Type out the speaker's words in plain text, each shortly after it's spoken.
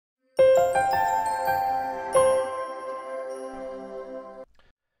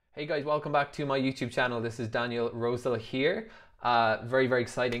Hey guys, welcome back to my YouTube channel. This is Daniel Rosehill here. Very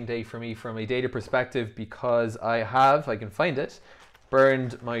exciting day for me from a data perspective because I can find it,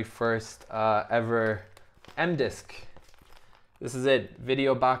 burned my first ever M-Disc. This is it,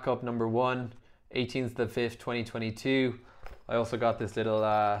 video backup number 1, 18th of 5th, 2022. I also got this little,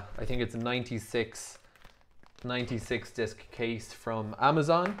 I think it's a 96 disc case from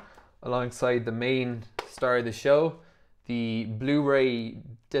Amazon alongside the main star of the show, the Blu Ray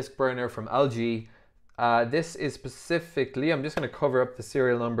disc burner from LG. This is specifically, I'm just going to cover up the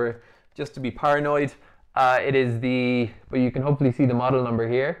serial number just to be paranoid. It is but you can hopefully see the model number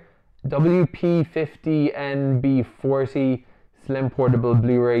here, WP50NB40 Slim Portable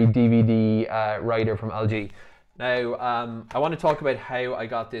Blu-ray DVD writer from LG. Now, I want to talk about how I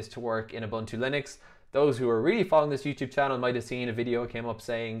got this to work in Ubuntu Linux. Those who are really following this YouTube channel might have seen a video came up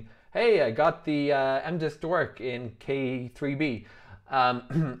saying, hey, I got the M-Disc to work in K3B.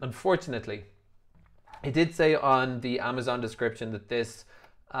 Unfortunately, it did say on the Amazon description that this,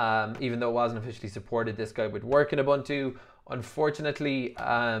 even though it wasn't officially supported, this guy would work in Ubuntu. Unfortunately,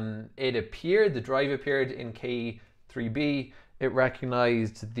 the drive appeared in K3B. It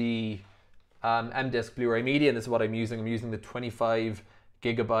recognized the M-Disc Blu-ray media, and this is what I'm using. I'm using the 25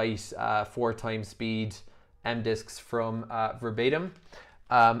 gigabyte 4x speed M-Discs from Verbatim.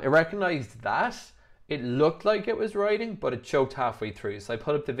 It recognized that. It looked like it was writing, but it choked halfway through. So I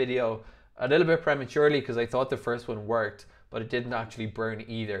put up the video a little bit prematurely because I thought the first one worked, but it didn't actually burn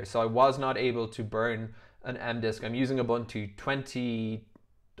either. So I was not able to burn an M-Disc. I'm using Ubuntu 20,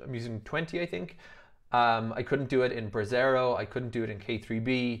 I think. I couldn't do it in Brasero. I couldn't do it in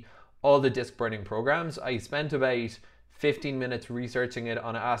K3B. All the disc burning programs. I spent about 15 minutes researching it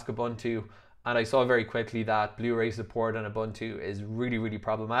on Ask Ubuntu, and I saw very quickly that Blu-ray support on Ubuntu is really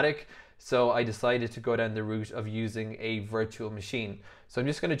problematic. So I decided to go down the route of using a virtual machine. So I'm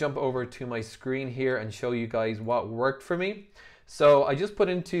just going to jump over to my screen here and show you guys what worked for me. So I just put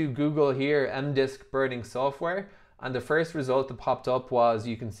into Google here M-Disc burning software, and the first result that popped up was,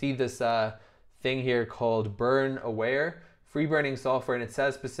 you can see this thing here called Burn Aware, free burning software, and it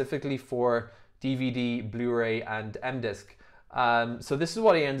says specifically for DVD, Blu-ray and M-Disc. So this is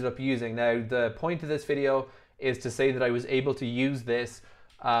what I ended up using. Now, the point of this video is to say that I was able to use this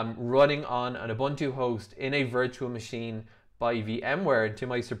running on an Ubuntu host in a virtual machine by VM Ware, and to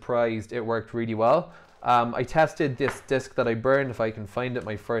my surprise, it worked really well. I tested this disc that I burned, if I can find it,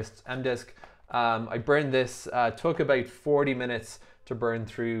 my first M-Disc. I burned this, took about 40 minutes to burn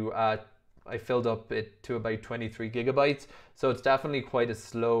through. I filled up it to about 23 gigabytes. So it's definitely quite a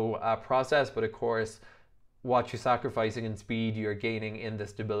slow process, but of course, what you're sacrificing in speed, you're gaining in the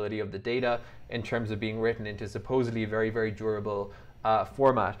stability of the data in terms of being written into supposedly a very durable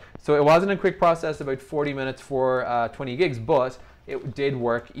format. So it wasn't a quick process, about 40 minutes for 20 gigs, but it did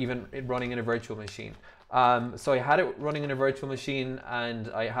work even running in a virtual machine. So I had it running in a virtual machine,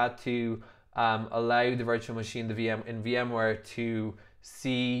 and I had to allow the virtual machine, in VMware, to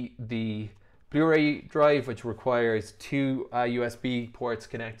see the Blu-ray drive, which requires 2 USB ports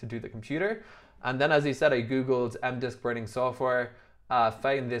connected to the computer. And then, as I said, I googled M-Disc burning software,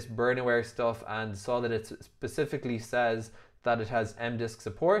 found this Burn Aware stuff, and saw that it specifically says that it has M-Disc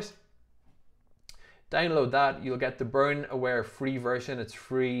support. Download that, you'll get the Burn Aware free version. It's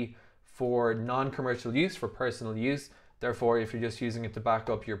free for non-commercial use, for personal use. Therefore, if you're just using it to back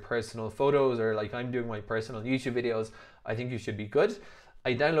up your personal photos, or like I'm doing my personal YouTube videos, I think you should be good.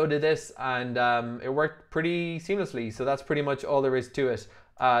 I downloaded this, and it worked pretty seamlessly. So that's pretty much all there is to it.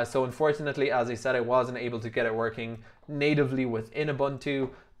 So unfortunately, as I said, I wasn't able to get it working natively within Ubuntu,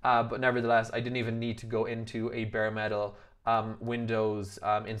 but nevertheless, I didn't even need to go into a bare metal Windows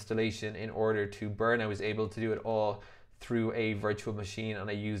installation in order to burn. I was able to do it all through a virtual machine, and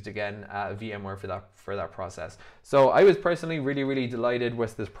I used again VMware for that process. So I was personally really delighted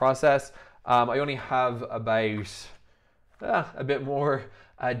with this process. I only have about a bit more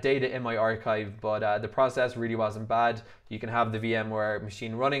data in my archive, but the process really wasn't bad. You can have the VMware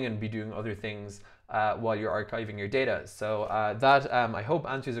machine running and be doing other things while you're archiving your data. So that I hope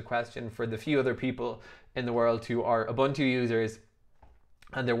answers a question for the few other people in the world who are Ubuntu users,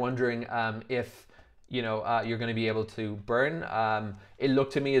 and they're wondering if you're going to be able to burn. It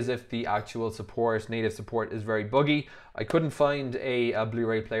looked to me as if the actual native support is very buggy. I couldn't find a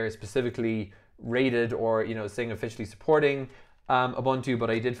Blu-ray player specifically rated or saying officially supporting Ubuntu, but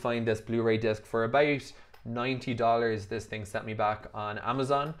I did find this Blu-ray disc for about $90. This thing sent me back on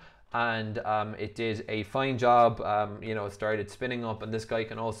Amazon, and it did a fine job. It started spinning up, and this guy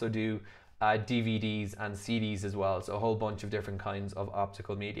can also do DVDs and CDs as well, so a whole bunch of different kinds of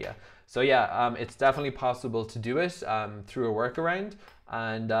optical media. So yeah, it's definitely possible to do it through a workaround,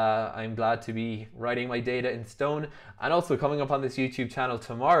 and I'm glad to be writing my data in stone. And also coming up on this YouTube channel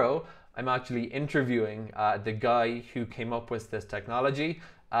tomorrow, I'm actually interviewing the guy who came up with this technology.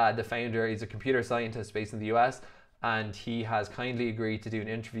 The founder is a computer scientist based in the US, and he has kindly agreed to do an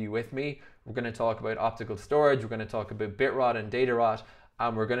interview with me. We're going to talk about optical storage, we're going to talk about bit rot and data rot,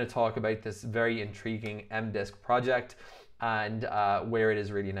 and we're going to talk about this very intriguing MDisk project and where it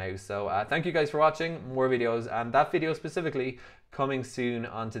is really now. So thank you guys for watching. More videos, and that video specifically coming soon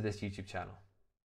onto this YouTube channel.